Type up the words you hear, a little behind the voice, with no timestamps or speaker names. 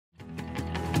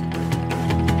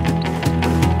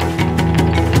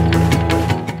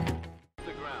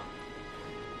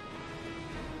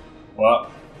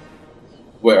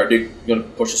Wait, are they gonna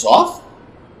push us off?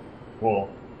 Cool.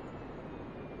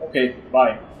 Okay,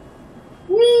 bye.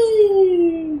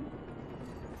 Whee!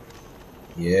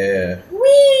 Yeah.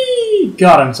 Whee!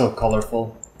 God, I'm so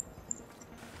colorful.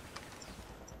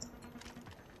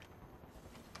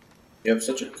 You have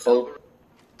such a color.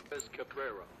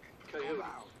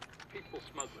 People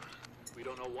smugglers. We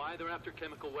don't know why they're after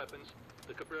chemical weapons.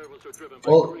 The Cabreros are driven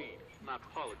by greed, not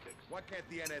politics. Why can't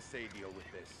the NSA deal with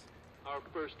this? Our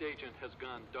first agent has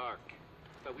gone dark.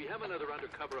 But we have another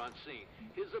undercover on scene.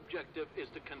 His objective is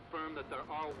to confirm that there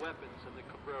are weapons in the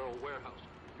Cabrero warehouse.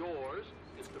 Yours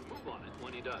is to move on it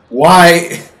when he does.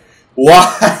 Why?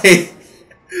 Why?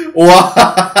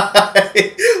 Why?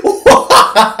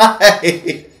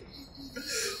 Why?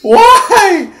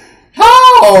 Why?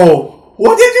 How?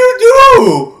 What did you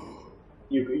do?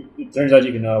 It turns out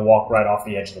you can walk right off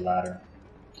the edge of the ladder.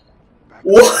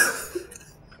 What?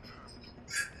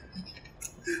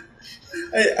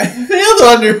 I failed to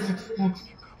under.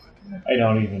 I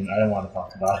don't want to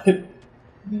talk about it.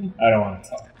 I don't want to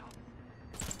talk.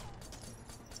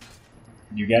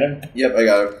 You get him? Yep, I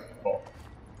got it. Cool.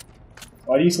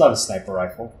 Why do you still have a sniper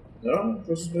rifle? No,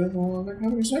 this is better than like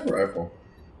having a sniper rifle.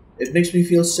 It makes me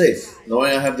feel safe,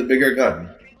 knowing I have the bigger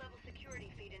gun.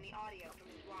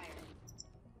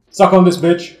 Suck on this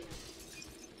bitch!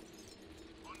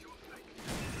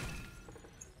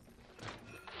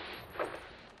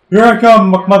 Here I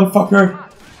come, motherfucker!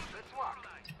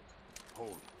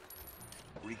 Hold.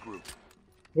 Regroup.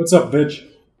 What's up, bitch?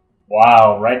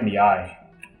 Wow, right in the eye.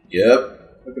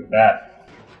 Yep. Look at that.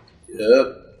 Yep.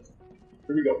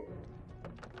 Here we go.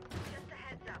 Just a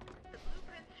heads up. The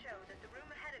blueprints show that the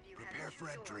room ahead of you Prepare has for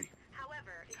two entry. doors.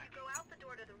 However, if you go out the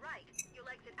door to the right, you'll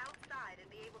exit outside and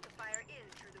be able to fire in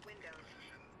through the windows.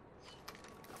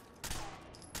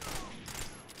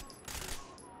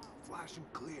 Flash and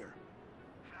clear.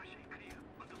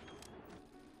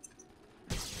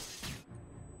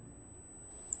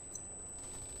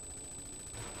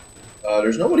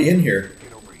 There's nobody in here.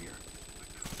 Get over here.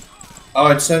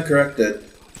 Oh, it's uncorrected.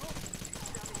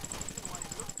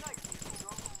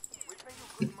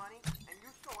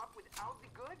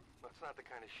 That's not the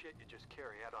kind of shit you just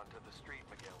carry out onto the street,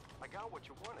 Miguel. I got what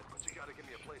you wanted, but you gotta give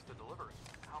me a place to deliver it.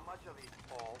 How much of it?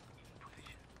 All.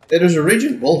 Hey, there's a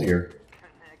raging bull here.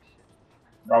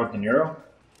 Robert De Niro?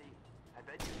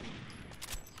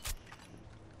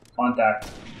 Contact.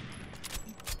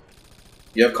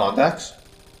 You have contacts?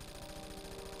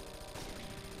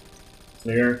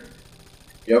 Clear.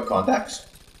 You have contacts?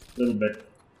 A little bit.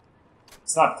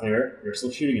 It's not clear. You're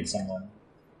still shooting at someone.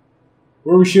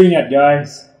 Who are we shooting at,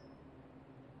 guys?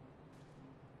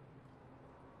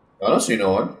 I don't see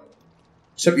no one.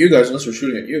 Except you guys, unless we're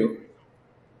shooting at you.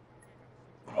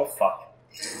 Oh, fuck.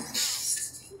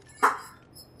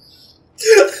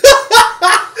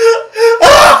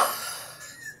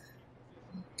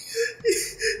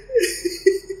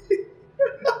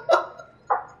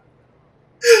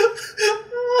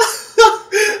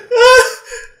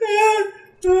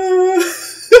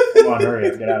 Come on, hurry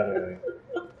up. Get out of there.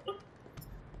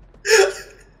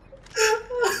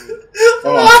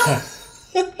 Come on.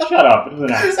 Shut up. It was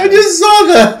an accident. I just saw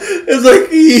that. It's like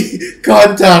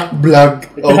contact blank.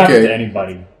 It can happen to Okay.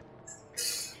 anybody.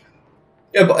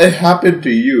 Yeah, but it happened to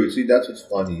you. See, that's what's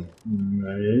funny.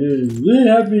 What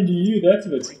happened to you? That's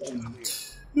what's funny.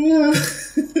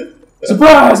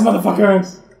 Surprise,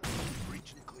 motherfuckers!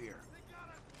 Breach and clear.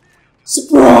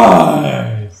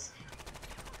 Surprise!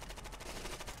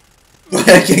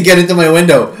 I can't get into my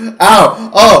window.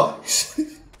 Ow! Oh!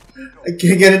 I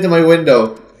can't get into my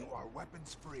window. You are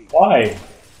weapons free. Why?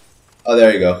 Oh,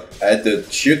 there you go. I had to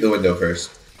shoot the window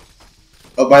first.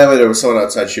 Oh, by the way, there was someone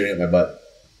outside shooting at my butt.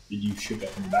 Did you shoot that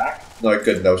from the back? No, I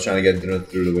couldn't. I was trying to get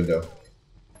through the window.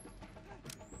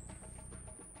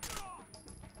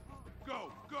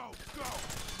 Go, go, go!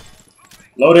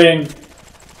 Loading!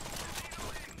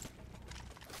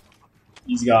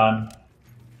 He's gone.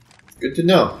 Good to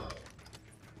know.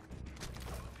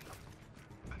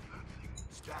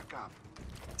 Stack up.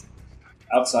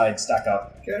 Outside, stack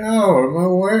up. Get out of my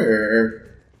way.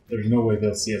 There's no way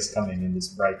they'll see us coming in this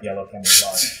bright yellow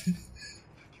camouflage.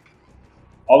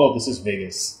 Although this is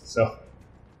Vegas, so...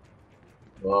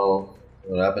 Well,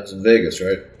 what happens in Vegas,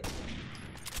 right?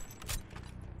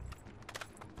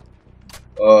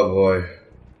 Oh boy.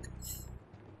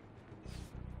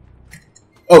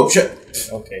 Oh shit!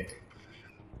 Okay.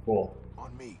 Cool.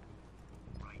 On me.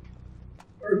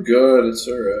 We're good, it's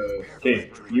alright.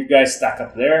 Okay, you guys stack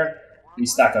up there. We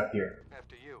stack up here.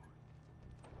 After you.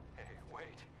 Hey, wait.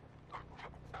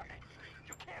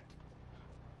 You can't.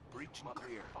 Breach and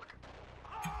clear.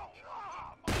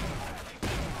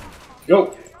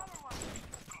 Go!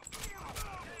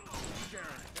 Sharon,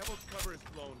 Devil's cover is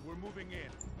blown. We're moving in.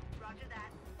 Roger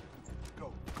that.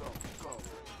 Go, go, go.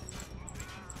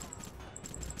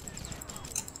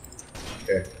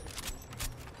 Okay.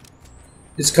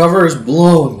 His cover is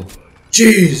blown.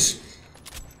 Jeez.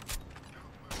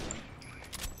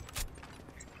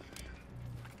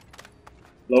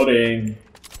 Loading.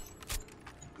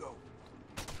 Go.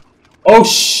 Oh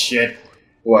shit!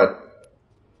 What?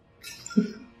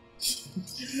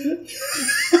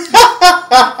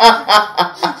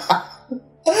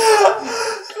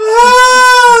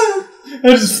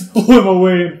 I just blew him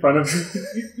away in front of me.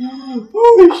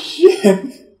 Holy shit!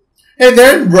 Hey,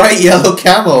 they're in bright yellow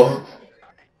camo. Open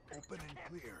and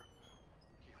clear.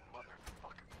 You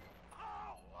motherfucker.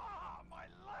 Ow! Ah, my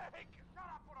leg! Shut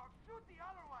up or I'll shoot the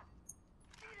other one!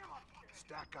 Beat him up!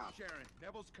 Stack up. Sharon,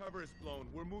 Devil's cover is blown.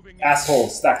 We're moving in. Asshole,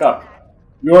 stack up.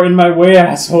 You're in my way,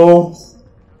 asshole.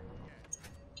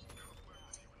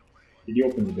 Did you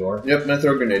open the door? Yep, I'm gonna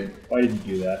throw a grenade. Why did you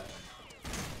do that?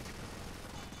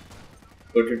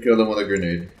 Look and kill them with a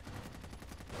grenade.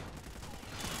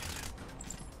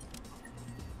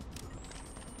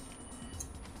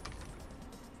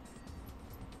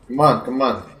 Come on, come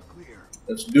on. Clear.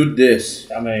 Let's do this.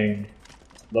 Coming.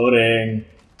 Loading.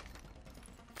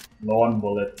 Low on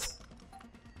bullets.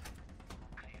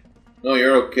 No,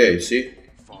 you're okay, see?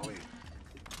 Fall in.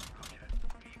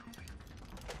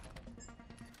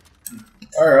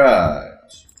 Alright.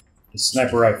 The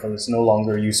sniper rifle is no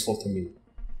longer useful to me.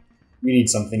 We need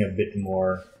something a bit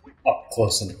more up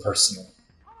close and personal.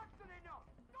 How much do they know?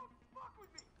 Don't fuck with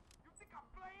me! You think I'm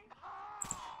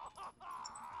playing?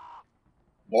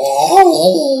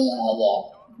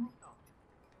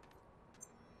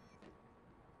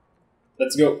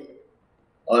 Let's go.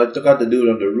 I took out the dude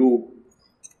on the roof.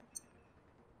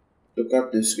 Took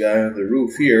out this guy on the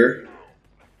roof here.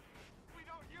 We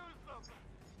don't use them!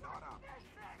 Not up.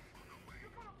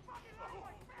 You're gonna fucking let my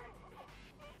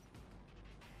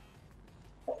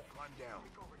face! Climb down.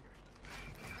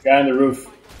 Guy on the roof.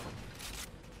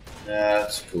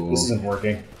 That's cool. This isn't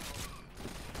working.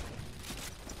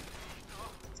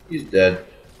 He's dead.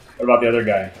 What about the other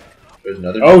guy? There's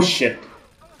another. Oh shit.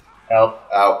 Help.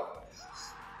 Ow.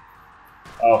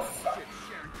 Oh fuck.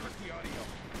 Sharon, cut the audio.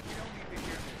 We don't need to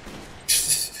hear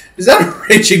this. Is that a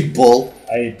raging bull?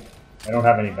 I don't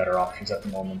have any better options at the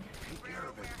moment. Take care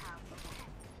of it.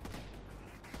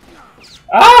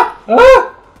 Ah!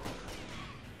 Ah!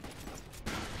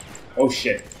 Oh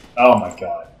shit. Oh my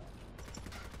god.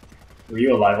 Were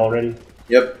you alive already?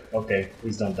 Yep. Okay,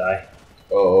 please don't die.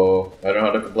 Oh, I don't know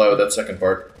how to comply with that second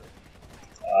part.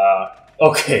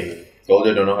 Okay. Told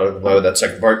you I don't know how to comply with that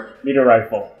second part. Need a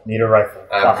rifle. Need a rifle.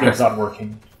 I'm- Shotgun's not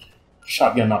working.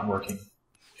 Shotgun not working.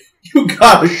 You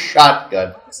got a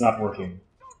shotgun. It's not working.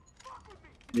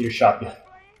 Need a shotgun.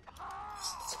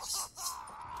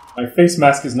 My face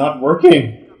mask is not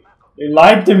working. They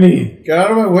lied to me. Get out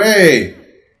of my way. Get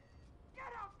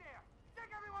out there!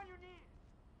 Take everyone you need!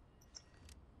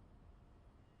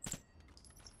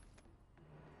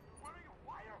 What are you,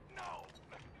 wire? No!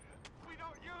 We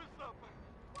don't use them!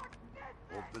 Fuck this!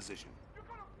 Hold position. You're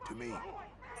gonna To me. fuck my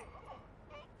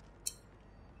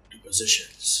face!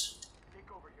 Positions. Take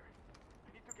over here.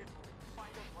 We need to get moving. Find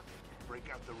out what you can. Break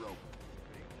out the rope.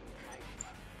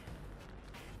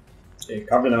 Okay,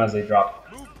 cover them as they drop.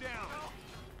 Move down.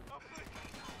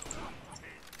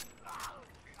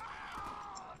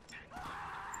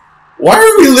 Why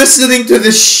are we listening to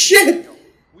this shit?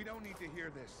 We don't need to hear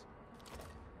this.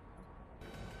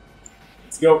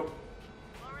 Let's go.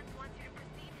 Lawrence wants you to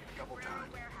proceed to the Double Cabrera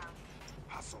time. warehouse.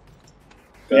 Hustle.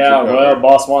 Yeah, well,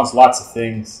 boss wants lots of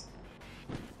things.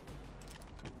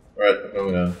 Alright, I'm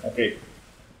going down. Okay.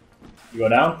 You go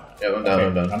down? Yeah, I'm down, Okay,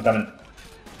 I'm down. I'm coming.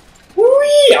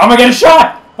 Whee! I'm gonna get a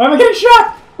shot! I'm gonna get a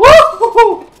shot!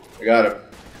 Woo! I got him.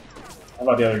 How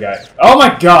about the other guy? Oh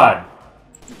my god!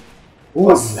 Who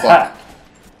was fuck. that?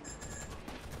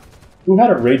 Who had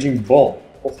a raging bull?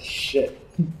 Holy shit.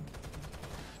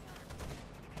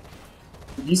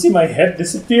 Did you see my head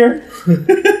disappear?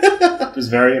 It was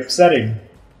very upsetting.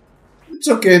 It's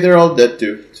okay, they're all dead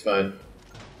too. It's fine.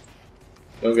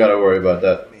 Don't gotta worry about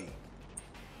that. Me.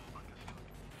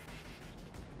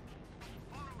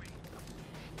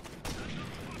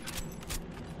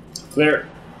 Clear.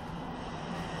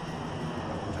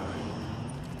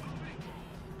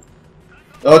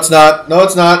 No, it's not. No,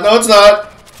 it's not. No, it's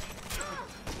not.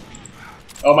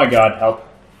 Oh my god, help.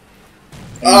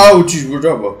 Oh, jeez, we're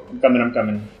trouble. I'm coming, I'm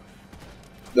coming.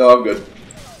 No, I'm good.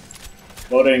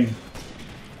 Loading.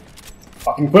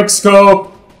 Fucking quick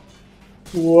scope!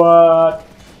 What?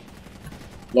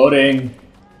 Loading.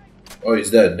 Oh,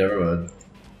 he's dead. Never mind.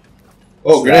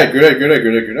 Oh, grenade, grenade, grenade,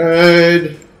 grenade,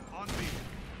 grenade! On me.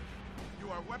 You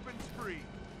are weapons free.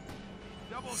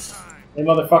 Double time. Hey,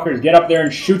 motherfuckers, get up there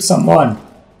and shoot someone!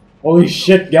 Holy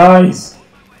shit, guys!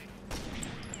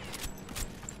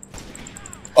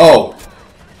 Oh!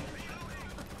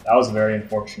 That was very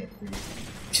unfortunate for you.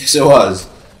 Yes, it was.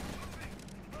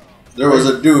 There was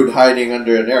a dude hiding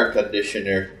under an air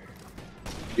conditioner.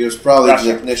 He was probably the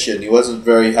Gotcha. technician. He wasn't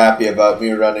very happy about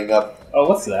me running up Oh,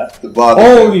 what's that? the bottom.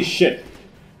 Holy shit!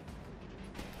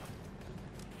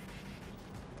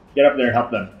 Get up there and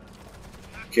help them.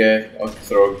 Okay,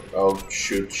 I'll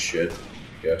shoot shit.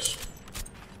 Yes.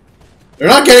 They're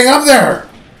not getting up there!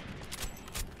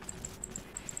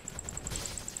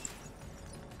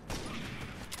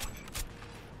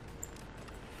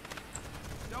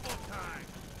 Double time.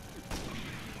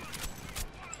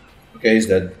 Okay, he's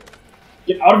dead.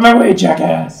 Get out of my way,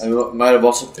 jackass! I might have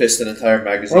also pissed an entire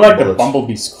magazine We're like of the bullets.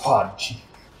 Bumblebee Squad. Gee,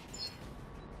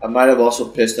 I might have also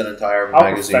pissed an entire how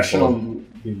magazine professional full.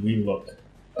 do we look?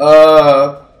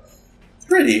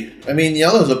 Pretty. I mean,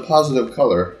 yellow's a positive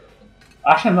color.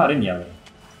 Actually, I'm not in yellow.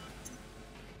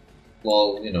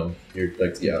 Well, you know, you're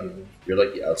like the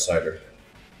outsider.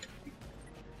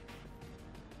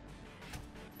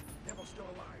 Devil's still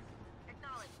alive.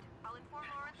 Acknowledged. I'll inform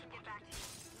Lawrence and get back to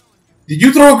you. Did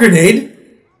you throw a grenade?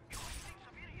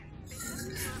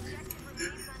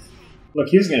 Look,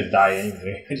 he was gonna die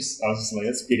anyway. I was just like,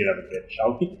 let's speed it up a bit,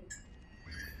 shall we?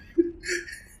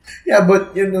 Yeah,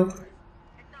 but you know. Acknowledged.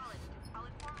 I'll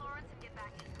inform Lawrence and get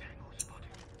back to you.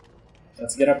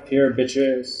 Let's get up here,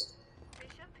 bitches.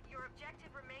 Bishop, your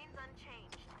objective remains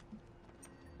unchanged.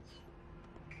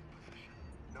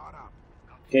 Not up.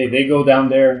 Okay, they go down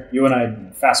there. You and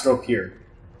I fast rope here.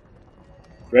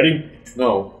 Ready?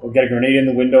 No. We'll get a grenade in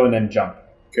the window and then jump.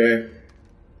 Okay.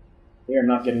 They are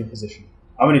not getting in position.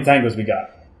 How many tangos we got?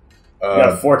 We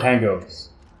Uh, got 4 tangos.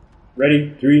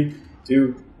 Ready? 3,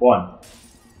 2, 1.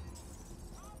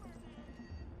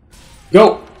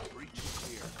 Go! Breach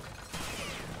clear.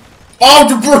 oh,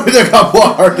 the bird that got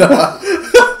watered.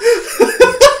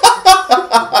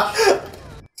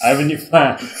 I have a new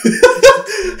plan.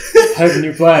 I have a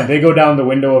new plan. They go down the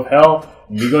window of hell,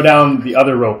 and we go down the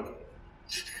other rope.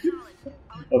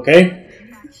 Okay?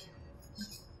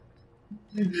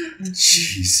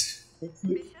 Jeez. Bishop,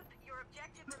 your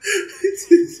objective remains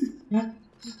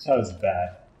unchanged. That was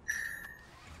bad.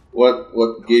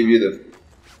 What gave you the?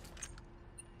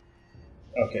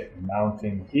 Okay,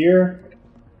 mounting here.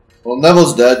 Well,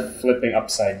 Neville's dead. Flipping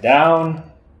upside down.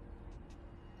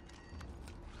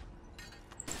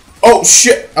 Oh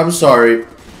shit! I'm sorry.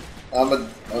 I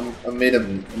made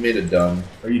a dumb.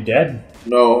 Are you dead?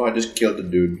 No, I just killed the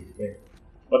dude. Okay.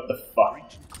 What the fuck?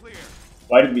 Breach clear.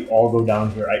 Why did we all go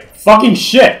down here? Fucking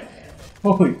shit!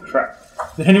 Holy crap.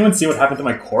 Did anyone see what happened to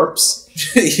my corpse?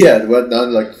 Yeah, it went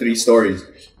down like 3 stories.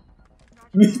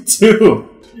 Me too!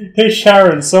 Hey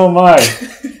Sharon, so am I.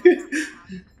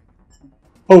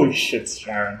 Holy shit,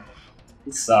 Sharon.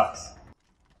 This sucks.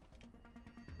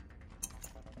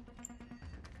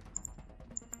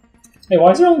 Hey,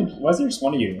 why is there just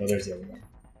one of you? Oh, there's the other one.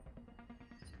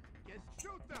 Yes,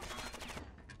 shoot them.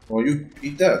 Well, you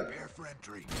eat that. Prepare for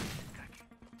entry.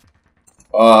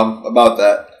 About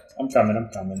that. I'm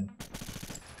coming.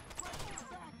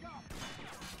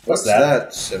 What's that?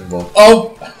 that symbol?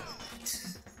 Oh!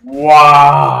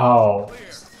 Wow!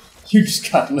 You just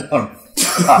got lit on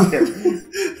fire.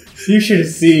 You should have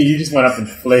seen, you just went up in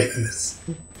flames.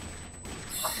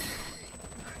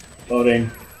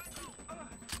 Loading.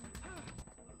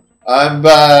 I'm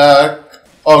back.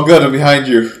 Oh, good. I'm behind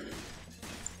you.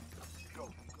 Go.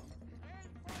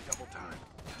 Double time.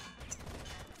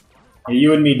 Hey,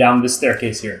 you and me down this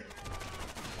staircase here.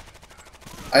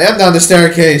 I am down the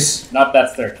staircase. Not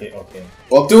that staircase, okay.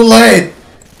 Well, too late.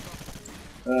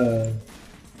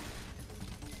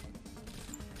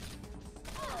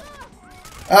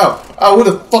 Ow! Ow! Who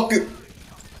the fuck?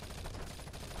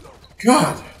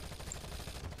 God!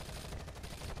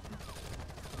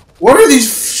 What are these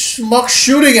schmucks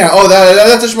shooting at? Oh,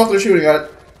 that's a schmuck they're shooting at.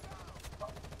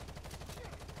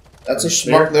 That's a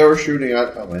schmuck they were shooting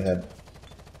at. Oh, my head.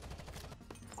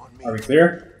 On me. Are we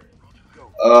clear?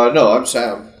 No, I'm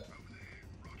Sam.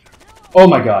 Oh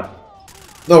my god.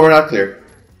 No, we're not clear.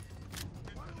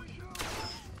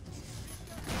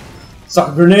 Suck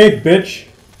a grenade, bitch!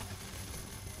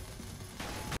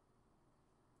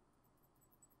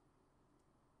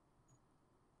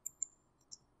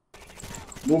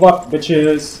 Move up,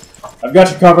 bitches! I've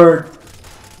got you covered!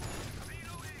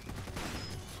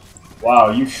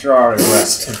 Wow, you sure are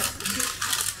aggressive.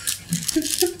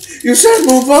 You said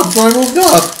move up, so I moved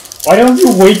up. Why don't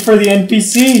you wait for the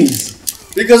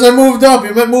NPCs? Because I moved up.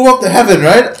 You meant move up to heaven,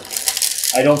 right?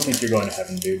 I don't think you're going to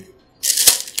heaven, dude.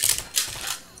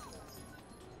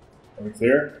 Are we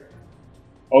clear?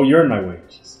 Oh, you're in my way.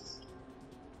 Jesus.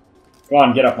 Go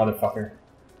on, get up, motherfucker.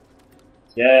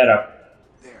 Get up.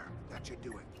 There, that should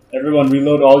do it. Everyone,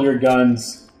 reload all your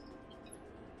guns.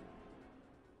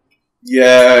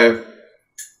 Yeah.